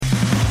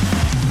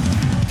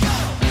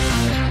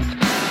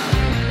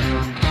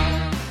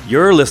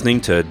You're listening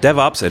to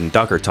DevOps and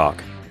Docker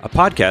Talk, a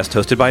podcast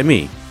hosted by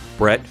me,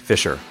 Brett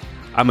Fisher.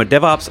 I'm a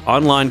DevOps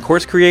online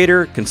course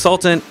creator,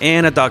 consultant,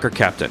 and a Docker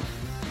captain.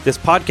 This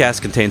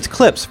podcast contains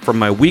clips from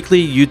my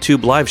weekly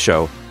YouTube live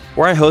show,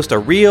 where I host a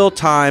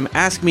real-time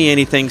Ask Me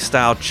Anything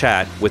style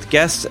chat with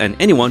guests and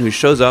anyone who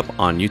shows up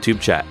on YouTube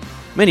chat,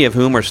 many of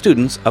whom are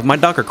students of my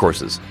Docker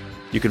courses.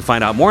 You can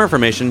find out more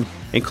information,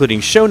 including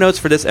show notes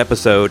for this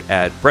episode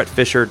at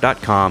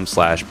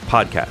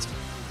brettfisher.com/podcast.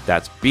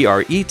 That's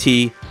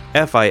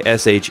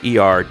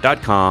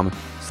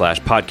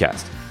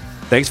BRETFISHER.com/podcast.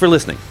 Thanks for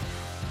listening.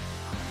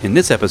 In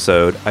this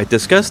episode, I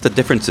discuss the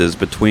differences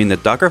between the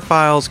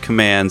Dockerfile's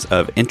commands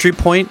of entry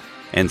point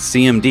and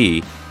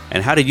CMD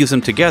and how to use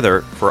them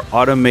together for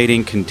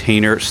automating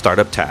container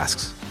startup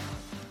tasks.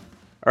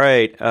 All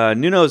right,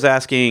 Nuno's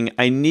asking,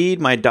 I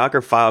need my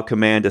Dockerfile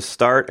command to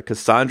start a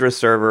Cassandra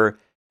server,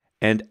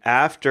 and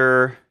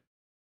after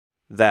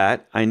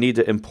that, I need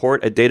to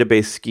import a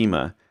database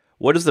schema.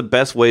 What is the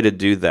best way to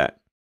do that?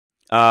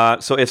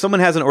 So if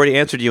someone hasn't already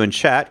answered you in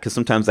chat, because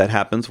sometimes that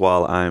happens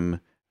while I'm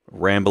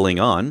rambling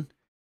on,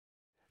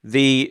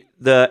 the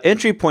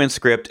entry point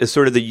script is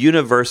sort of the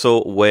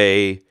universal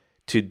way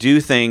to do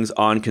things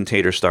on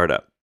container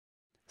startup.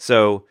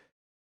 So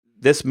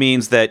this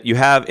means that you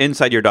have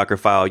inside your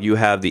Dockerfile, you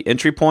have the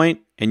entry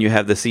point and you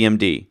have the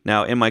CMD.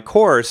 Now in my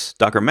course,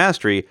 Docker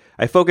Mastery,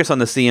 I focus on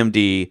the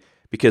CMD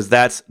because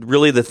that's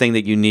really the thing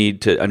that you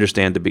need to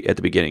understand at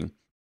the beginning.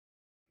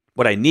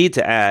 What I need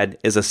to add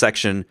is a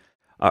section,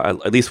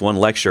 at least one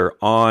lecture,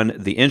 on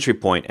the entry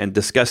point and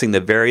discussing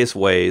the various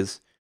ways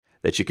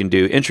that you can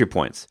do entry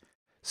points.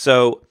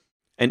 So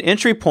an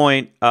entry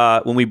point,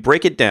 when we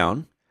break it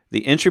down,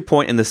 the entry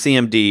point and the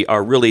CMD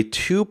are really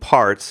two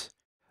parts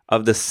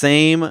of the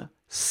same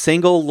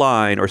single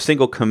line or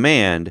single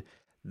command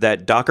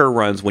that Docker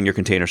runs when your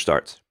container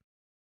starts.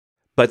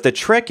 But the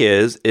trick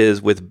is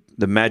with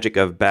the magic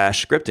of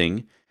bash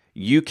scripting,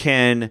 you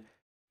can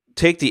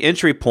take the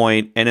entry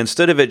point and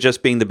instead of it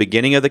just being the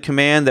beginning of the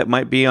command that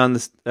might be on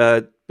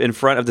the, in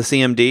front of the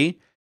CMD,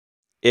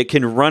 it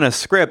can run a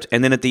script,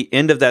 and then at the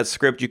end of that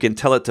script, you can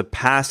tell it to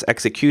pass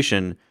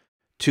execution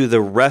to the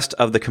rest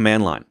of the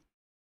command line.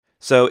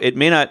 So it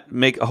may not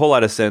make a whole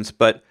lot of sense,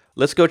 but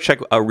let's go check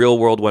a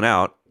real-world one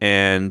out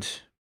and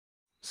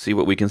see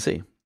what we can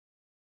see.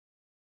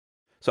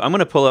 So I'm going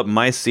to pull up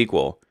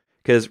MySQL,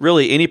 because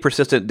really any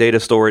persistent data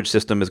storage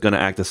system is going to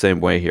act the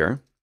same way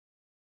here.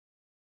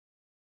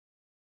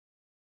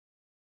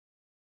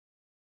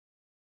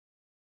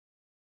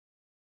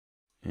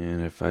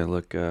 And if I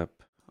look up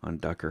on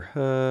Docker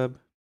Hub,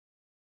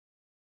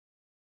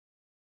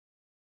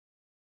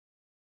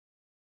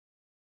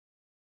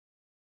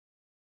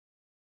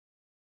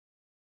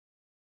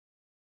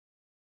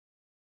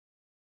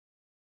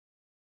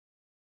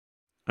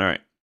 all right.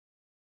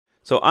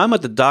 So I'm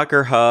at the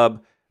Docker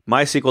Hub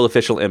MySQL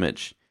official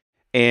image.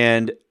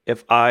 And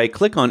if I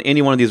click on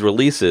any one of these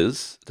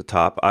releases at the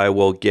top, I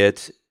will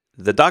get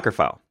the Docker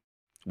file,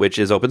 which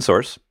is open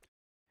source.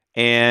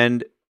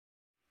 And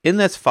in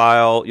this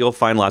file, you'll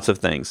find lots of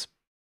things.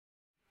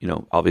 You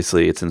know,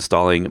 obviously it's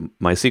installing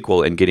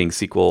MySQL and getting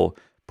SQL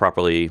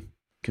properly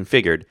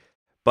configured.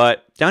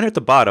 But down here at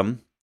the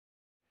bottom,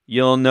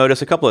 you'll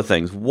notice a couple of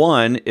things.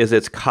 One is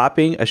it's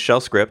copying a shell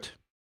script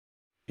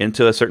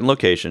into a certain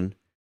location,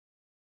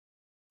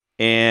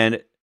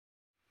 and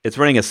it's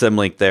running a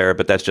symlink there,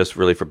 but that's just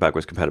really for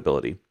backwards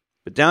compatibility.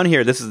 But down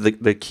here, this is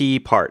the key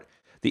part.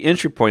 The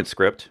entry point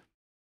script,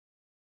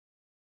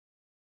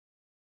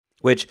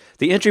 which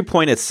the entry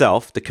point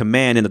itself, the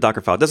command in the Docker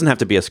file, doesn't have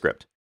to be a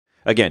script.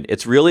 Again,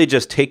 it's really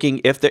just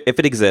taking, if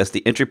it exists,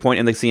 the entry point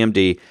and the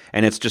CMD,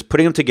 and it's just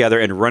putting them together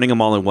and running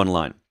them all in one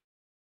line.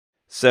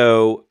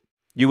 So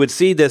you would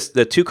see this,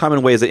 the two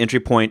common ways the entry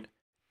point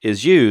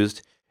is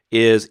used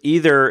is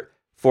either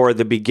for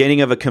the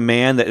beginning of a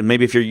command, that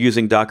maybe if you're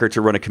using Docker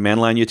to run a command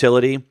line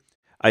utility,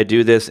 I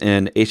do this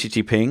in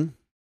HTTP ping.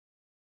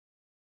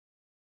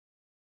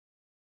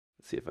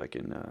 Let's see if I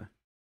can...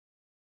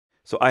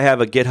 So I have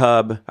a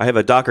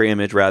Docker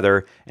image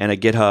rather, and a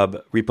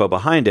GitHub repo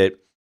behind it.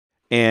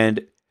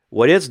 And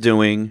what it's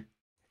doing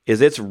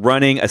is it's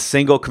running a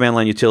single command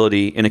line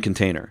utility in a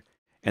container.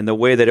 And the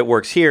way that it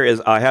works here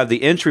is I have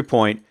the entry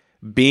point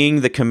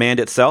being the command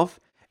itself.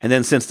 And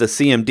then since the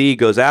CMD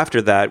goes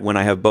after that, when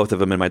I have both of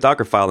them in my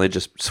Docker file and it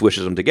just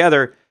swishes them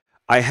together,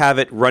 I have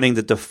it running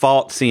the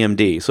default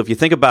CMD. So if you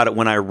think about it,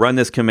 when I run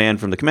this command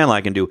from the command line,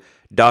 I can do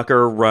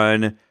Docker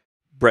run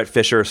Brett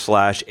Fisher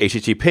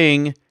 /HTTP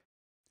ping.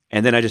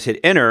 And then I just hit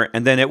enter,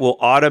 and then it will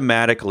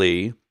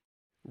automatically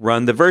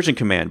run the version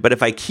command. But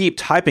if I keep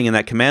typing in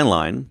that command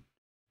line,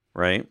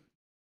 right?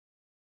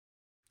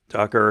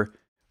 Docker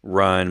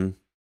run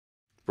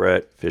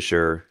Brett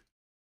Fisher.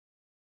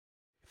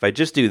 If I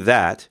just do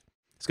that,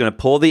 it's going to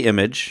pull the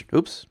image.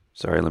 Oops,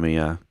 sorry, let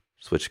me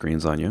switch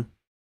screens on you.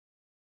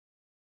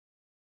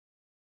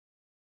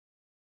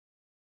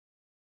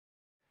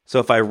 So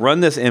if I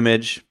run this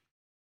image,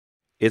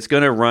 it's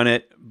going to run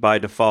it by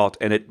default,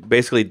 and it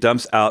basically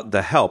dumps out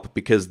the help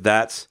because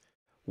that's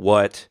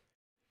what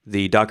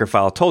the Docker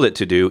file told it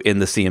to do in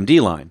the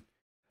CMD line.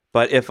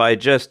 But if I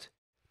just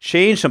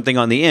change something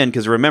on the end,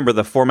 because remember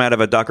the format of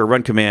a Docker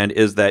run command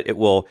is that it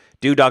will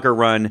do Docker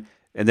run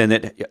and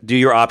then do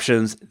your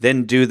options,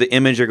 then do the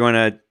image you're going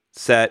to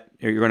set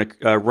or you're going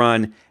to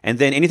run, and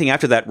then anything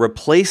after that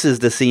replaces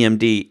the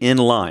CMD in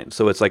line.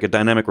 So it's like a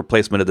dynamic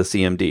replacement of the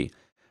CMD.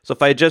 So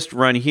if I just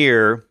run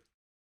here,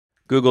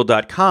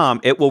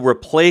 google.com, it will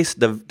replace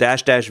the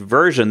 --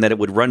 version that it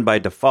would run by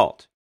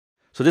default.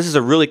 So this is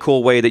a really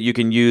cool way that you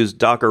can use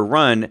Docker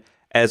run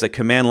as a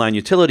command line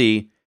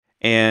utility,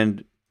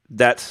 and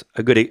that's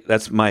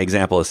my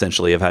example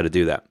essentially of how to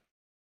do that.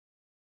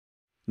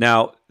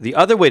 Now, the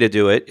other way to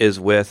do it is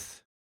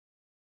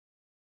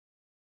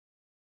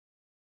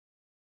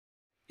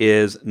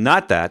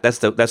not that. That's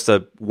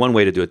the one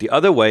way to do it. The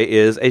other way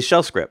is a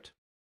shell script.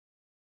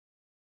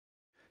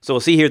 So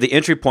we'll see here the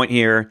entry point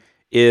here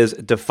is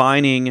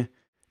defining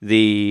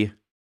the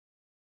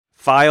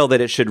file that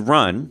it should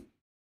run.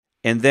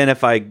 And then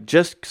if I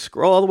just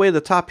scroll all the way to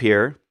the top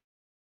here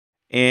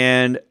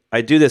and I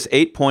do this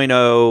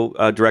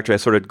 8.0 directory, I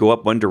sort of go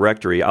up one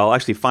directory, I'll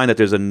actually find that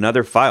there's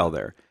another file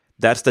there.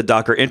 That's the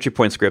Docker entry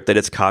point script that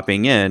it's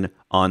copying in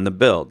on the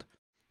build.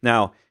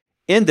 Now,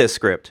 in this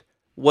script,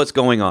 what's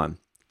going on?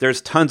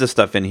 There's tons of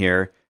stuff in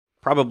here,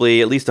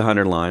 probably at least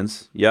 100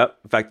 lines. Yep,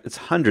 in fact, it's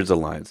hundreds of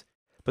lines.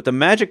 But the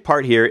magic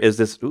part here is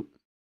this. Let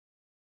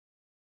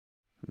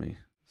me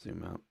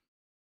zoom out.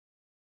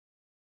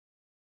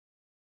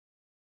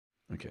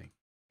 Okay.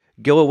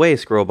 Go away,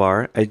 scroll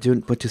bar. I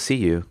don't want to see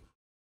you.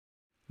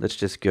 Let's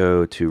just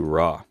go to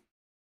raw.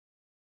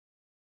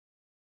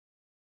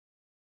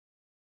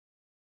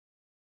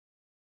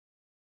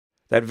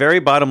 That very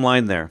bottom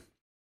line there,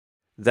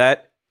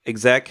 that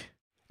exec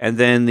and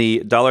then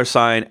the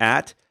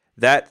 $@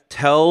 that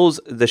tells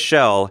the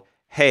shell,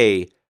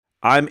 hey,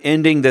 I'm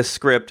ending this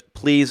script.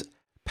 Please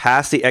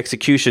pass the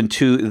execution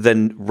to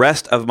the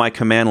rest of my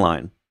command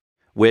line,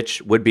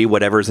 which would be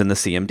whatever's in the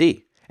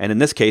CMD. And in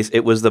this case,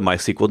 it was the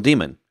MySQL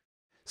daemon.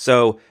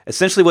 So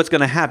essentially what's going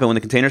to happen when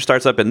the container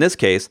starts up in this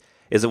case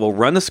is it will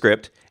run the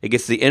script. It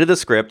gets to the end of the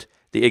script.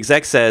 The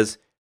exec says,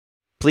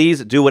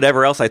 please do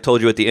whatever else I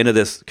told you at the end of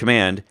this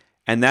command.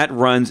 And that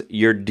runs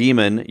your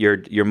daemon, your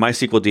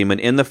MySQL daemon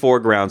in the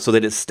foreground so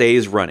that it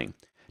stays running.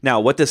 Now,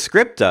 what the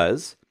script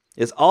does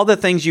is all the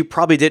things you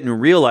probably didn't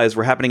realize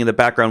were happening in the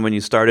background when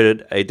you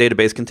started a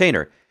database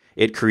container.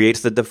 It creates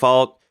the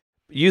default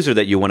user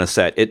that you want to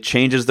set. It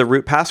changes the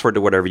root password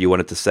to whatever you want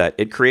it to set.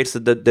 It creates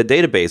the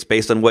database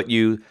based on what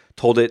you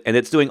told it. And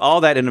it's doing all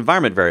that in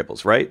environment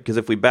variables, right? Because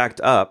if we backed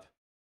up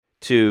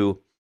to,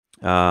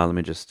 let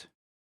me just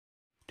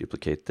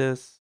duplicate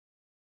this.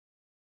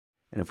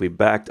 And if we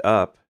backed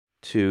up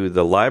to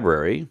the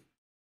library,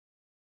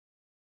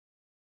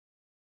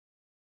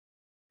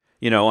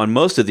 on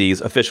most of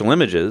these official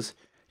images,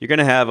 you're going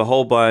to have a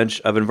whole bunch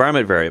of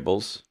environment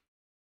variables,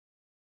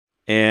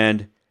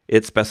 and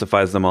it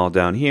specifies them all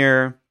down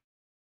here.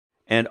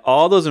 And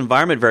all those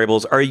environment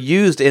variables are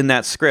used in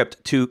that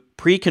script to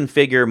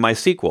pre-configure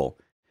MySQL.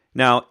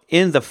 Now,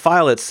 in the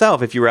file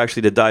itself, if you were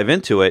actually to dive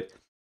into it,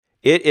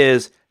 it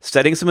is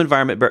setting some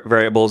environment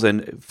variables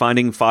and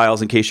finding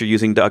files in case you're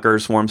using Docker,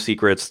 Swarm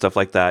secrets, stuff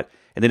like that.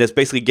 And then it's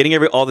basically getting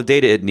all the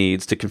data it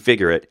needs to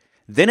configure it.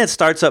 Then it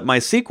starts up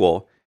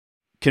MySQL,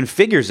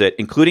 configures it,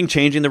 including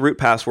changing the root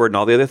password and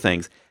all the other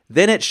things.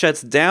 Then it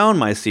shuts down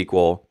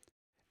MySQL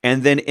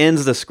and then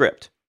ends the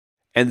script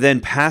and then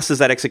passes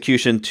that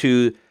execution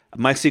to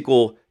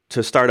MySQL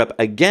to start up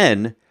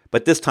again,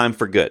 but this time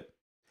for good.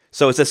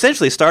 So it's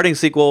essentially starting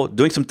SQL,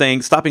 doing some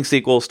things, stopping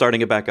SQL,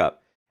 starting it back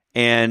up.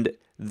 And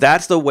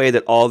that's the way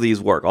that all these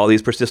work. All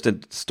these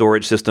persistent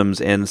storage systems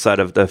inside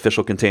of the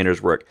official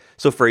containers work.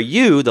 So for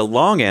you, the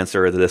long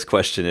answer to this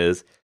question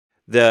is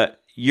that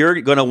you're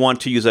going to want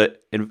to use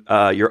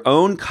your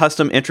own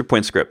custom entry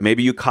point script.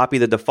 Maybe you copy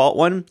the default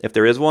one, if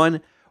there is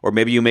one, or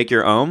maybe you make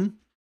your own.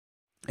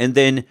 And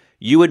then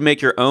you would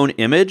make your own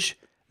image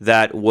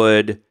that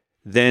would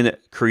then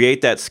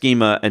create that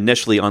schema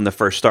initially on the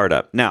first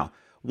startup. Now,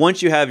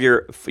 once you have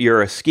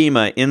your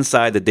schema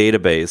inside the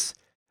database,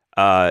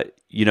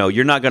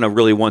 you're not going to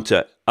really want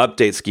to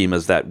update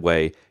schemas that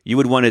way. You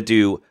would want to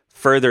do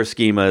further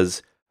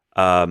schemas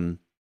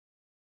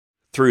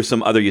through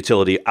some other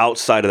utility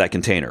outside of that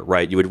container,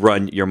 right? You would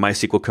run your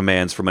MySQL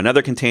commands from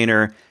another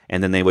container,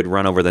 and then they would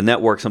run over the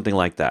network, something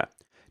like that.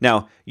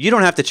 Now, you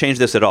don't have to change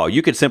this at all.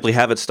 You could simply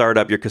have it start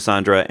up your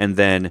Cassandra and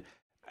then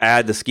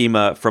add the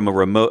schema from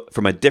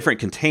a different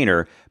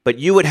container, but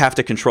you would have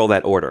to control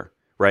that order,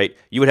 right?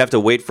 You would have to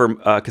wait for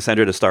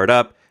Cassandra to start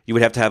up. You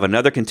would have to have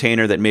another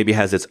container that maybe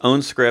has its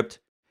own script,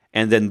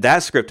 and then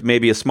that script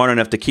maybe is smart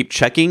enough to keep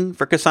checking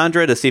for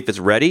Cassandra to see if it's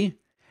ready,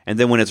 and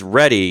then when it's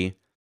ready,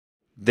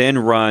 then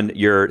run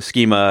your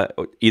schema,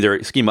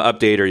 either schema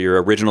update or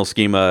your original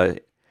schema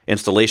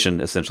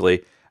installation,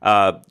 essentially.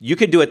 You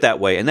could do it that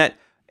way, and that,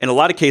 in a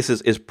lot of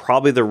cases, is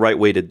probably the right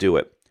way to do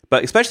it.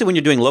 But especially when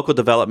you're doing local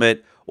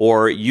development,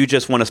 or you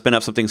just want to spin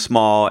up something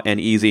small and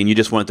easy, and you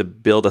just want to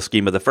build a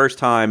schema the first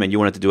time, and you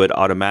want it to do it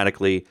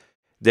automatically,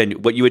 then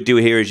what you would do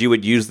here is you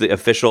would use the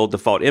official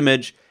default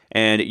image,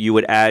 and you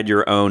would add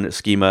your own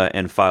schema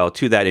and file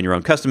to that in your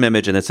own custom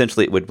image. And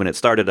essentially, it would, when it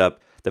started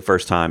up the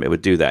first time, it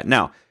would do that.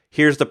 Now,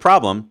 here's the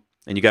problem,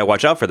 and you got to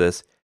watch out for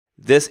this.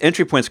 This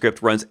entry point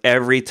script runs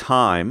every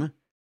time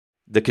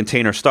the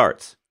container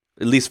starts,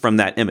 at least from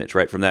that image,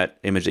 right? From that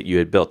image that you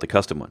had built, the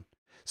custom one.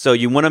 So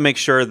you want to make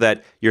sure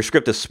that your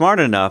script is smart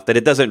enough that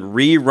it doesn't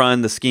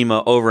rerun the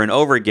schema over and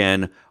over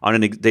again on a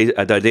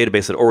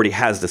database that already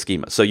has the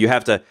schema. So you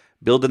have to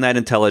build in that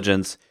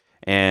intelligence,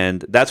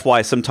 and that's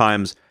why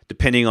sometimes,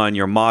 depending on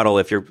your model,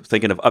 if you're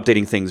thinking of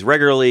updating things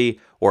regularly,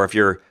 or if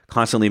you're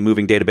constantly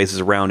moving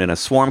databases around in a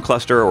Swarm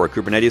cluster or a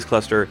Kubernetes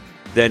cluster,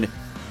 then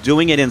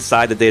doing it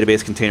inside the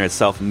database container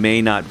itself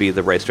may not be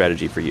the right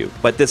strategy for you.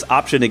 But this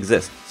option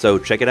exists, so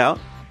check it out.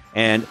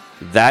 And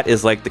that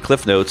is like the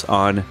Cliff Notes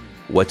on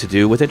what to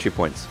do with entry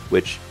points,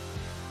 which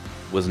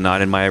was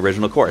not in my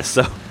original course.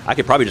 So I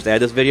could probably just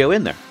add this video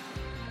in there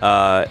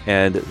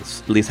and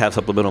at least have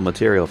supplemental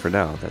material for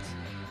now. That's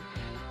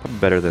probably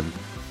better than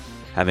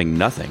having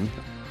nothing.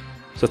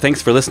 So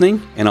thanks for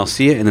listening, and I'll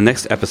see you in the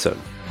next episode.